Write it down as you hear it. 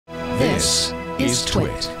This is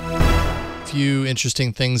TWiT. Few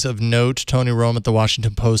interesting things of note. Tony Rome at the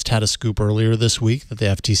Washington Post had a scoop earlier this week that the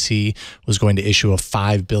FTC was going to issue a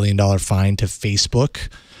 $5 billion fine to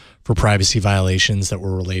Facebook for privacy violations that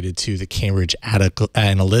were related to the Cambridge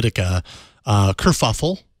Analytica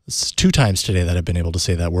kerfuffle. It's 2 times today that I've been able to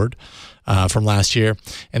say that word from last year.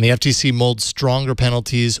 And the FTC mulled stronger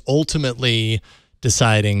penalties, ultimately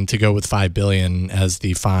deciding to go with $5 billion as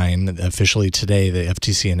the fine. Officially today, the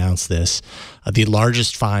FTC announced this, the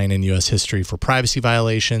largest fine in U.S. history for privacy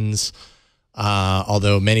violations.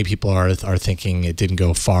 Although many people are thinking it didn't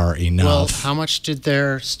go far enough. Well, how much did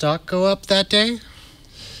their stock go up that day?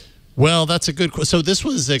 Well, that's a good question. So this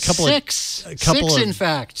was a couple of... Six, in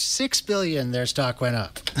fact. $6 billion their stock went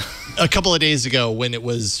up. A couple of days ago when it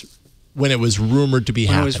was rumored to be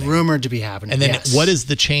happening. It was rumored to be happening, And then yes. what is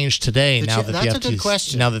the change today now that that's a good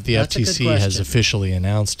question. Now that the FTC has officially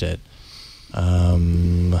announced it?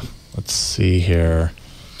 Let's see here.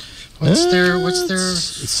 What's their...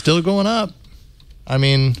 It's still going up. I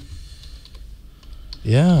mean,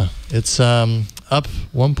 yeah, it's up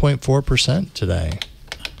 1.4% today.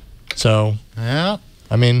 So, yeah.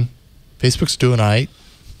 I mean, Facebook's doing all right.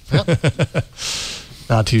 Yep.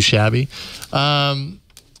 Not too shabby.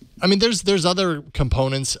 I mean, there's other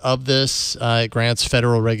components of this. It grants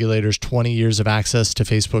federal regulators 20 years of access to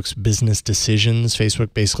Facebook's business decisions.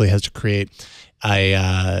 Facebook basically has to create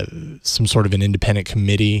some sort of an independent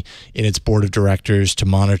committee in its board of directors to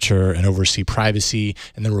monitor and oversee privacy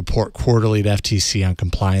and then report quarterly to FTC on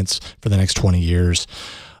compliance for the next 20 years.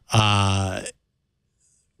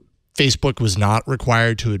 Facebook was not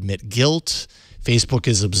required to admit guilt. Facebook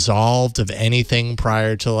is absolved of anything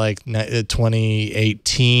prior to like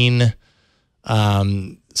 2018.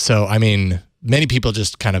 So, I mean, many people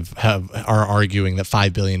just kind of are arguing that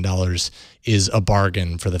 $5 billion is a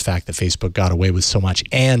bargain for the fact that Facebook got away with so much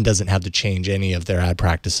and doesn't have to change any of their ad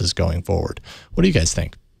practices going forward. What do you guys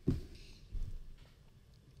think?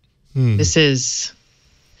 This is...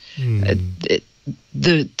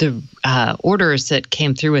 The orders that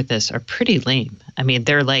came through with this are pretty lame. I mean,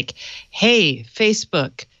 they're like, hey,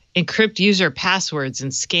 Facebook, encrypt user passwords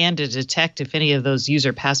and scan to detect if any of those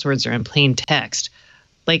user passwords are in plain text.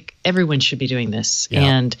 Like, everyone should be doing this. Yeah.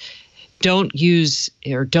 And don't use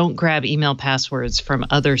or don't grab email passwords from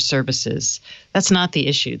other services. That's not the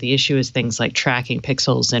issue. The issue is things like tracking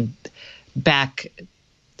pixels and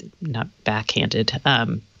not backhanded,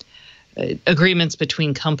 agreements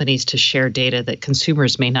between companies to share data that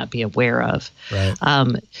consumers may not be aware of. Right.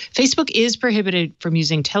 Facebook is prohibited from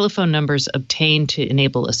using telephone numbers obtained to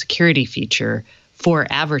enable a security feature for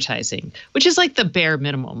advertising, which is like the bare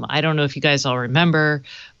minimum. I don't know if you guys all remember,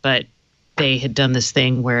 but they had done this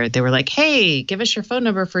thing where they were like, hey, give us your phone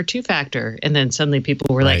number for 2-factor. And then suddenly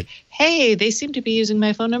people were like, hey, they seem to be using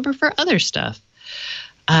my phone number for other stuff.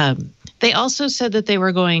 They also said that they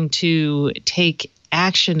were going to take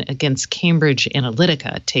action against Cambridge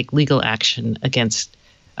Analytica, take legal action against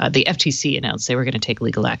the FTC announced they were going to take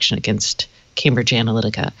legal action against Cambridge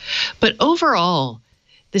Analytica. But overall,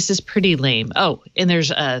 this is pretty lame. Oh, and there's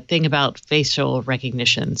a thing about facial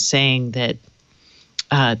recognition saying that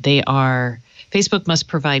Facebook must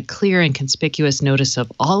provide clear and conspicuous notice of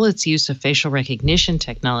all its use of facial recognition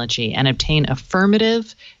technology and obtain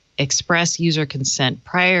affirmative express user consent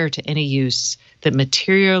prior to any use that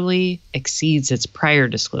materially exceeds its prior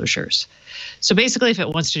disclosures. So basically, if it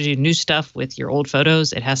wants to do new stuff with your old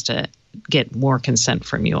photos, it has to get more consent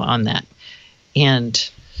from you on that. And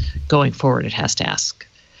going forward, it has to ask.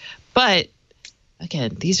 But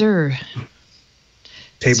again, these are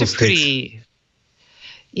pretty.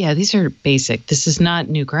 Yeah, these are basic. This is not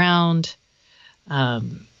new ground.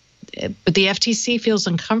 But the FTC feels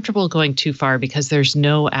uncomfortable going too far because there's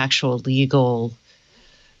no actual legal,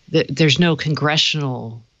 there's no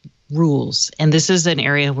congressional rules. And this is an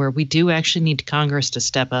area where we do actually need Congress to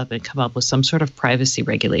step up and come up with some sort of privacy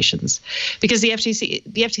regulations. Because the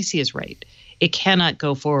FTC is right. It cannot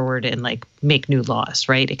go forward and like make new laws,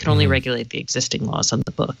 right? It can only regulate the existing laws on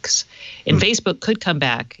the books. And Facebook could come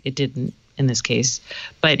back. It didn't in this case,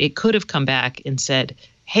 but it could have come back and said,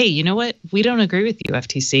 hey, you know what? We don't agree with you,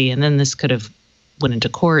 FTC. And then this could have went into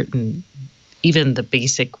court, and even the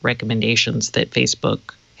basic recommendations that Facebook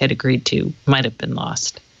had agreed to might have been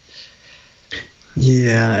lost.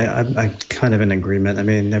 Yeah, I'm kind of in agreement. I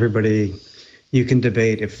mean, everybody, you can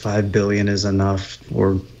debate if $5 billion is enough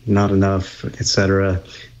or not enough, et cetera.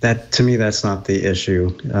 That, to me, that's not the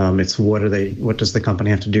issue. It's what does the company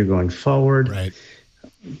have to do going forward? Right.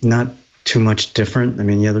 Not too much different. I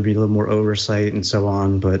mean, yeah, there'd be a little more oversight and so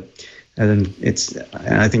on, but I think it's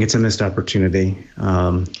a missed opportunity.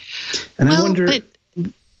 I wonder.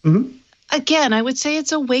 Mm-hmm. Again, I would say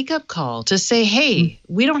it's a wake-up call to say, hey,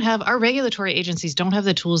 our regulatory agencies don't have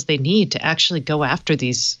the tools they need to actually go after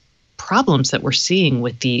these problems that we're seeing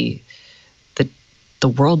with the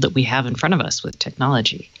world that we have in front of us with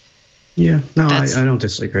technology. Yeah, no, I don't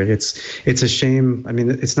disagree. It's a shame. I mean,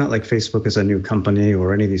 it's not like Facebook is a new company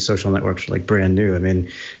or any of these social networks are like brand new. I mean,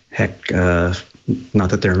 heck, not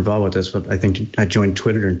that they're involved with this, but I think I joined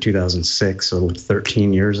Twitter in 2006, so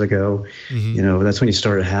 13 years ago. Mm-hmm. That's when you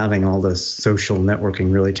started having all this social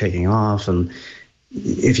networking really taking off. And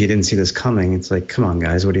if you didn't see this coming, it's like, come on,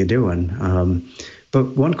 guys, what are you doing? But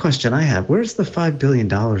one question I have, where's the $5 billion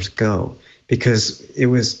go? Because it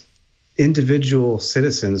was individual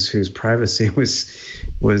citizens whose privacy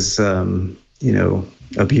was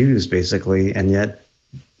abused, basically, and yet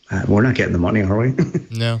we're not getting the money, are we?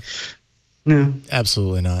 No. No,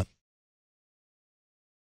 absolutely not.